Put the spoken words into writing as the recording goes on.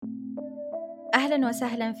أهلا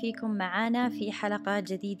وسهلا فيكم معنا في حلقة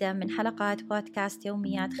جديدة من حلقات بودكاست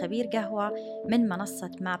يوميات خبير قهوة من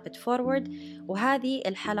منصة مابت فورورد، وهذه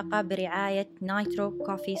الحلقة برعاية نايترو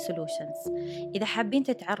كوفي سولوشنز. إذا حابين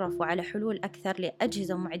تتعرفوا على حلول أكثر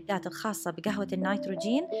لأجهزة ومعدات الخاصة بقهوة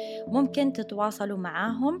النيتروجين ممكن تتواصلوا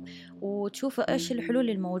معاهم وتشوفوا إيش الحلول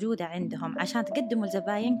الموجودة عندهم عشان تقدموا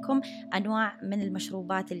لزباينكم أنواع من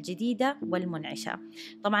المشروبات الجديدة والمنعشة.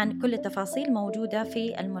 طبعا كل التفاصيل موجودة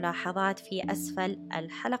في الملاحظات في أسفل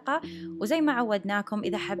الحلقة، وزي ما عودناكم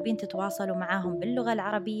إذا حابين تتواصلوا معاهم باللغة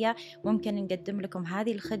العربية ممكن نقدم لكم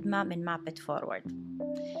هذه الخدمة من مابت فورورد.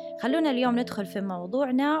 خلونا اليوم ندخل في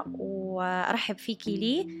موضوعنا وأرحب فيكي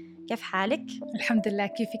لي. كيف حالك؟ الحمد لله.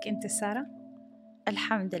 كيفك أنت سارة؟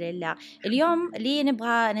 الحمد لله. اليوم لي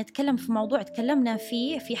نبغى نتكلم في موضوع تكلمنا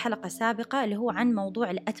فيه في حلقة سابقة اللي هو عن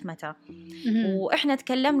موضوع الأتمتة، وإحنا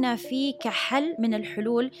تكلمنا فيه كحل من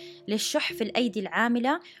الحلول للشح في الأيدي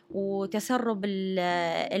العاملة وتسرب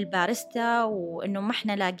الباريستا، وإنه ما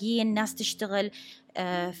إحنا لاقيين ناس تشتغل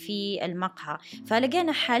في المقهى،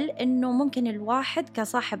 فلقينا حل إنه ممكن الواحد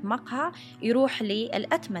كصاحب مقهى يروح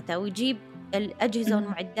للأتمتة ويجيب الأجهزة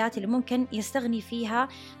والمعدات اللي ممكن يستغني فيها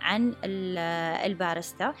عن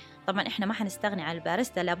الباريستا. طبعا إحنا ما حنستغني عن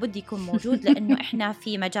الباريستا، لابد يكون موجود لأنه إحنا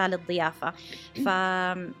في مجال الضيافة.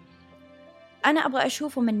 أنا أبغى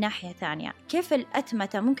أشوفه من ناحية ثانية، كيف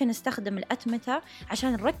الأتمتة ممكن نستخدم الأتمتة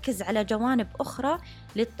عشان نركز على جوانب أخرى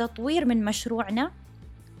للتطوير من مشروعنا،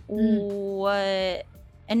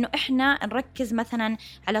 وإنه إحنا نركز مثلا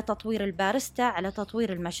على تطوير الباريستا، على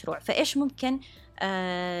تطوير المشروع. فإيش ممكن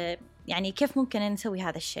يعني كيف ممكن نسوي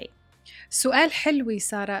هذا الشيء؟ سؤال حلو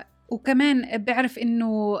سارة. وكمان بعرف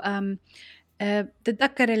إنه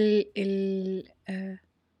تتذكر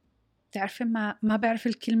تعرفين ما بعرف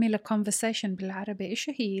الكلمة conversation بالعربي. إيش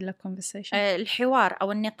هي conversation؟ الحوار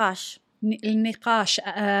أو النقاش. النقاش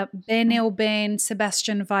بيني وبين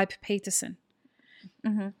سيباستيان فايب بيترسون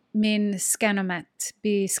من سكانومات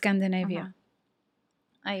بسكندنافيا.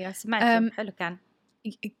 أيوة سمعته، حلو كان،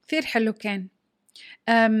 كثير حلو كان.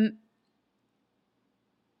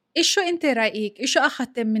 إيشو أنت رأيك؟ إيشو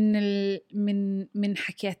أخذت من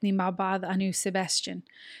حكياتني مع بعض أنا وسيباستيان؟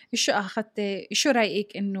 إيشو أخذت؟ إيشو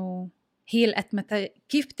رأيك إنه هي الأتمتة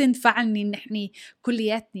كيف بتنفعني نحن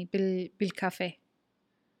كلياتني بالكافيه؟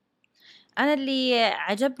 أنا اللي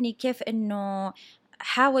عجبني كيف إنه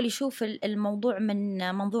حاول يشوف الموضوع من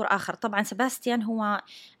منظور آخر. طبعا سباستيان هو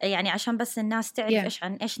يعني عشان بس الناس تعرف إيش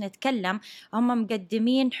عن إيش نتكلم، هم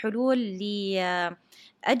مقدمين حلول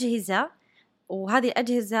لأجهزة، وهذه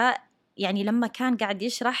الأجهزة يعني لما كان قاعد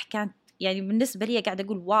يشرح كانت يعني بالنسبة لي قاعد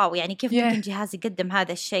أقول واو، يعني كيف ممكن جهاز يقدم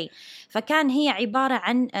هذا الشيء. فكان هي عبارة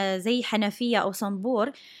عن زي حنفية أو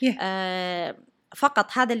صنبور فقط،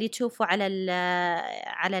 هذا اللي تشوفه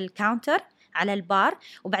على الكاونتر على البار،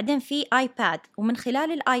 وبعدين في آيباد، ومن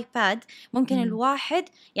خلال الآيباد ممكن الواحد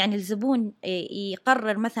يعني الزبون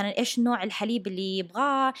يقرر مثلا إيش نوع الحليب اللي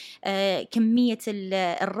يبغاه، كمية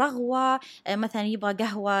الرغوة، مثلا يبغى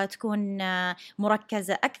قهوة تكون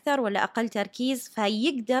مركزة أكثر ولا أقل تركيز،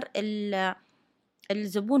 فيقدر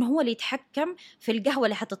الزبون هو اللي يتحكم في القهوة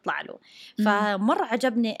اللي حتطلع له. فمرة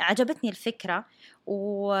عجبتني الفكرة،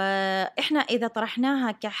 وإحنا إذا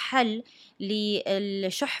طرحناها كحل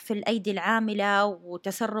للشح في الأيدي العاملة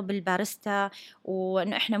وتسرب الباريستا،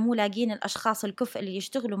 وإنه إحنا مو لاقين الأشخاص الكفء اللي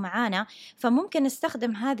يشتغلوا معانا، فممكن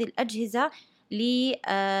نستخدم هذه الأجهزة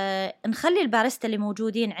نخلي الباريستا اللي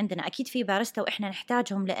موجودين عندنا. أكيد في باريستا وإحنا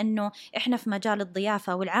نحتاجهم لأنه إحنا في مجال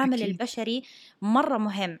الضيافة، والعامل أكيد البشري مرة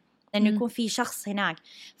مهم إنه يكون في شخص هناك.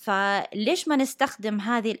 فليش ما نستخدم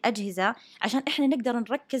هذه الأجهزة عشان إحنا نقدر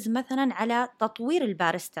نركز مثلا على تطوير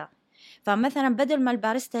الباريستا؟ فمثلا بدل ما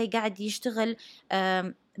الباريستا قاعد يشتغل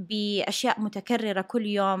بأشياء متكررة كل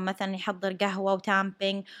يوم، مثلا يحضر قهوة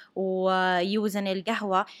وتامبينج ويوزن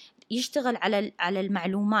القهوة، يشتغل على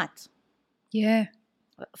المعلومات.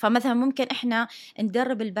 فمثلا ممكن إحنا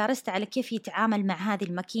ندرب الباريستا على كيف يتعامل مع هذه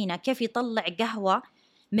الماكينة، كيف يطلع قهوة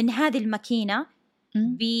من هذه الماكينة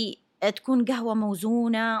بتكون قهوة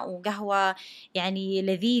موزونة وقهوة يعني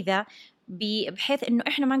لذيذة، بحيث إنه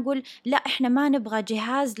إحنا ما نقول لا إحنا ما نبغى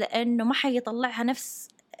جهاز لأنه ما حيطلعها نفس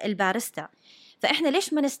الباريستا. فإحنا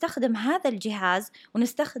ليش ما نستخدم هذا الجهاز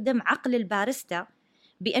ونستخدم عقل الباريستا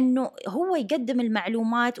بأنه هو يقدم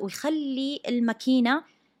المعلومات ويخلي الماكينة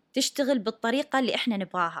تشتغل بالطريقة اللي إحنا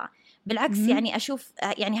نبغاها. بالعكس يعني أشوف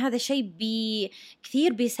يعني هذا الشيء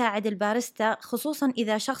كثير بيساعد الباريستا، خصوصا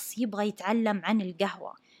إذا شخص يبغى يتعلم عن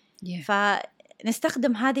القهوة.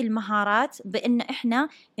 فنستخدم هذه المهارات بأن إحنا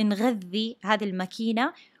نغذي هذه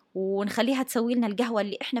الماكينة ونخليها تسوي لنا القهوة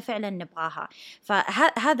اللي إحنا فعلا نبغاها.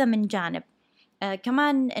 فهذا من جانب.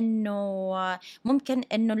 كمان إنه ممكن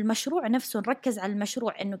إنه المشروع نفسه نركز على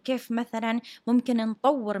المشروع، إنه كيف مثلا ممكن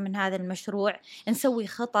نطور من هذا المشروع، نسوي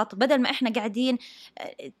خطط بدل ما إحنا قاعدين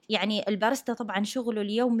يعني الباريستا طبعا شغله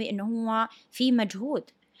اليومي إنه هو في مجهود،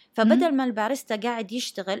 فبدل ما الباريستا قاعد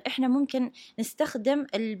يشتغل إحنا ممكن نستخدم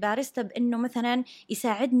الباريستا بإنه مثلا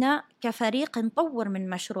يساعدنا كفريق نطور من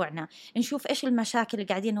مشروعنا، نشوف إيش المشاكل اللي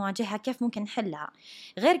قاعدين نواجهها كيف ممكن نحلها.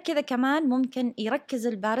 غير كذا كمان ممكن يركز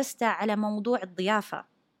الباريستا على موضوع الضيافة.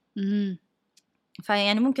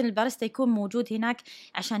 فيعني ممكن الباريستا يكون موجود هناك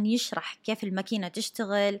عشان يشرح كيف الماكينة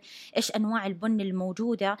تشتغل، إيش أنواع البن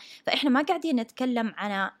الموجودة. فإحنا ما قاعدين نتكلم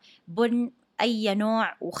على بن أي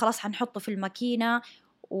نوع وخلاص حنحطه في الماكينة.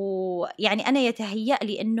 ويعني أنا يتهيأ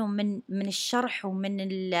لي إنه من الشرح ومن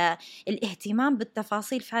الاهتمام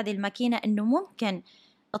بالتفاصيل في هذه الماكينة إنه ممكن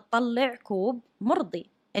تطلع كوب مرضي،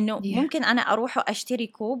 إنه ممكن أنا أروح أشتري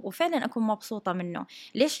كوب وفعلا أكون مبسوطة منه،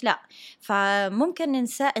 ليش لا؟ فممكن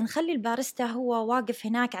نخلي الباريستا هو واقف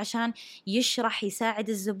هناك عشان يشرح، يساعد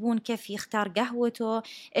الزبون كيف يختار قهوته،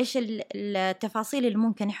 إيش التفاصيل اللي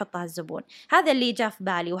ممكن يحطها الزبون. هذا اللي جاء في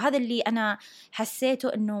بالي، وهذا اللي أنا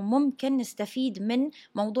حسيته إنه ممكن نستفيد من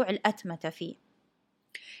موضوع الأتمتة فيه.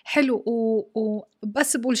 حلو.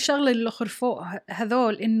 وبس بقول شغلة اللي فوق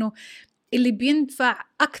هذول، إنه اللي بينفع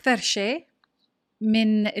أكثر شيء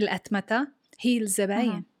من الأتمتة هي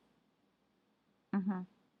الزباين.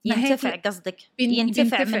 ينتفع قصدك؟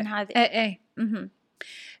 ينتفع من هذه.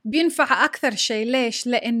 بينفع أكثر شيء. ليش؟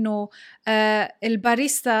 لأنه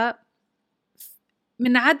الباريستا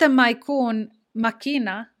من عدم ما يكون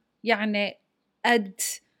ماكينة يعني قد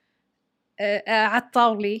على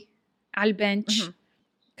الطاولة على البنش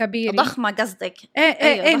كبيرة ضخمة قصدك؟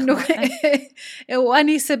 إنه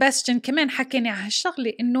وأني سيباستيان كمان حكيني على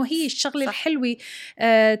هالشغلة، إنه هي الشغلة الحلوة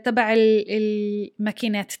تبع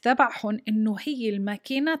الماكينات تبعهم، إنه هي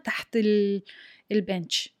الماكينة تحت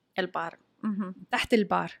البنش، البار، تحت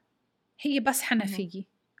البار، هي بس حنفية.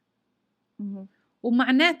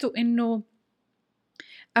 ومعناته إنه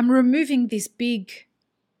I'm removing this big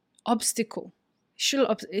obstacle.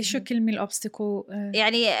 شو كلمة الأوبستيكل؟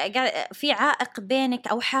 يعني في عائق بينك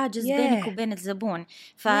أو حاجز بينك وبين الزبون،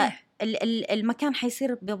 فالمكان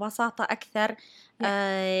حيصير ببساطة أكثر.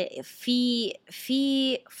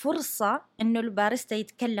 في فرصة إنه الباريستا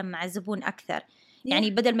يتكلم مع الزبون أكثر.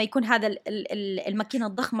 يعني بدل ما يكون هذا الماكينة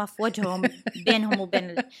الضخمة في وجههم بينهم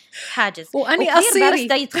وبين الحاجز، وأني أصيري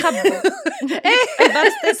الباريستا يتخبوا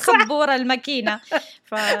الباريستا يتخبوا ورا الماكينة.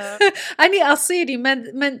 أني أصيري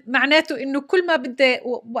معناته إنه كل ما بدي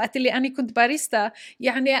وقت اللي أنا كنت باريستا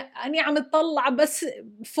يعني أني عم تطلع بس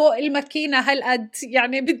فوق الماكينة هالقد،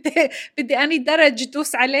 يعني بدي أني درج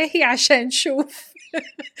دوس عليه عشان شوف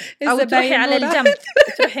أو تروحي على الجنب،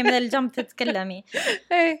 تروحي من الجنب تتكلمي.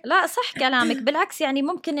 لا صح كلامك، بالعكس يعني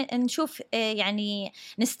ممكن نشوف يعني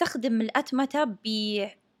نستخدم الأتمتة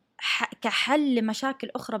كحل لمشاكل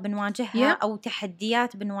أخرى بنواجهها أو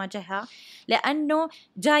تحديات بنواجهها، لأنه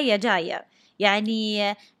جاية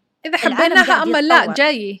يعني إذا حبيناها أما لا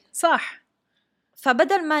جاية صح.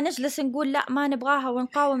 فبدل ما نجلس نقول لا ما نبغاها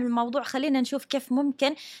ونقاوم الموضوع، خلينا نشوف كيف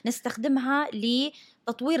ممكن نستخدمها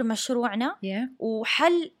لتطوير مشروعنا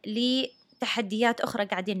وحل لتحديات أخرى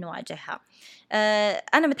قاعدين نواجهها.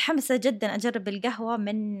 أنا متحمسة جدا أجرب القهوة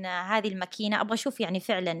من هذه الماكينة، أبغى أشوف يعني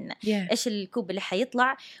فعلا إيش الكوب اللي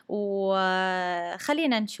حيطلع،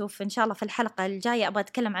 وخلينا نشوف إن شاء الله في الحلقة الجاية أبغى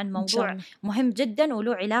أتكلم عن موضوع مهم جدا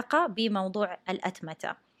وله علاقة بموضوع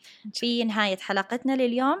الأتمتة. في نهاية حلقتنا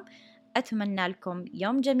لليوم أتمنى لكم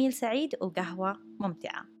يوم جميل سعيد وقهوة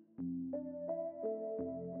ممتعة.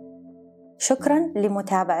 شكرا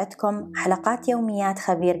لمتابعتكم حلقات يوميات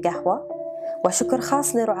خبير قهوة، وشكر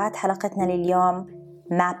خاص لرعاة حلقتنا لليوم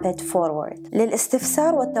Map It Forward.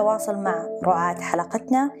 للاستفسار والتواصل مع رعاة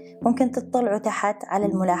حلقتنا ممكن تطلعوا تحت على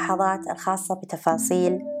الملاحظات الخاصة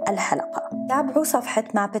بتفاصيل الحلقة. تابعوا صفحة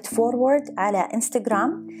Map It Forward على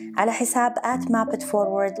إنستغرام على حساب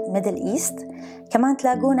 @mapitforwardmiddleeast. كمان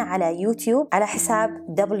تلاقونا على يوتيوب على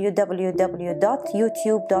حساب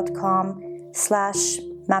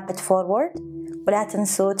www.youtube.com/mapitforward، ولا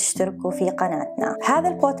تنسوا تشتركوا في قناتنا. هذا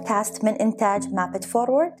البودكاست من إنتاج Map It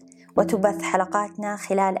Forward، وتبث حلقاتنا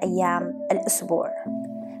خلال أيام الأسبوع.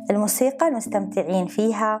 الموسيقى المستمتعين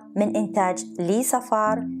فيها من إنتاج لي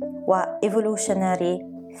صفار وإيفولوشنري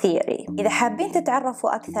ثيوري. إذا حابين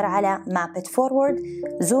تتعرفوا أكثر على Map It Forward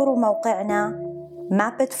زوروا موقعنا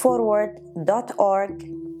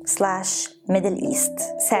mapitforward.org/middleeast.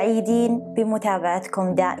 سعيدين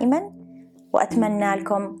بمتابعتكم دائما، وأتمنى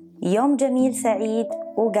لكم يوم جميل سعيد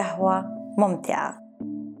وقهوة ممتعة.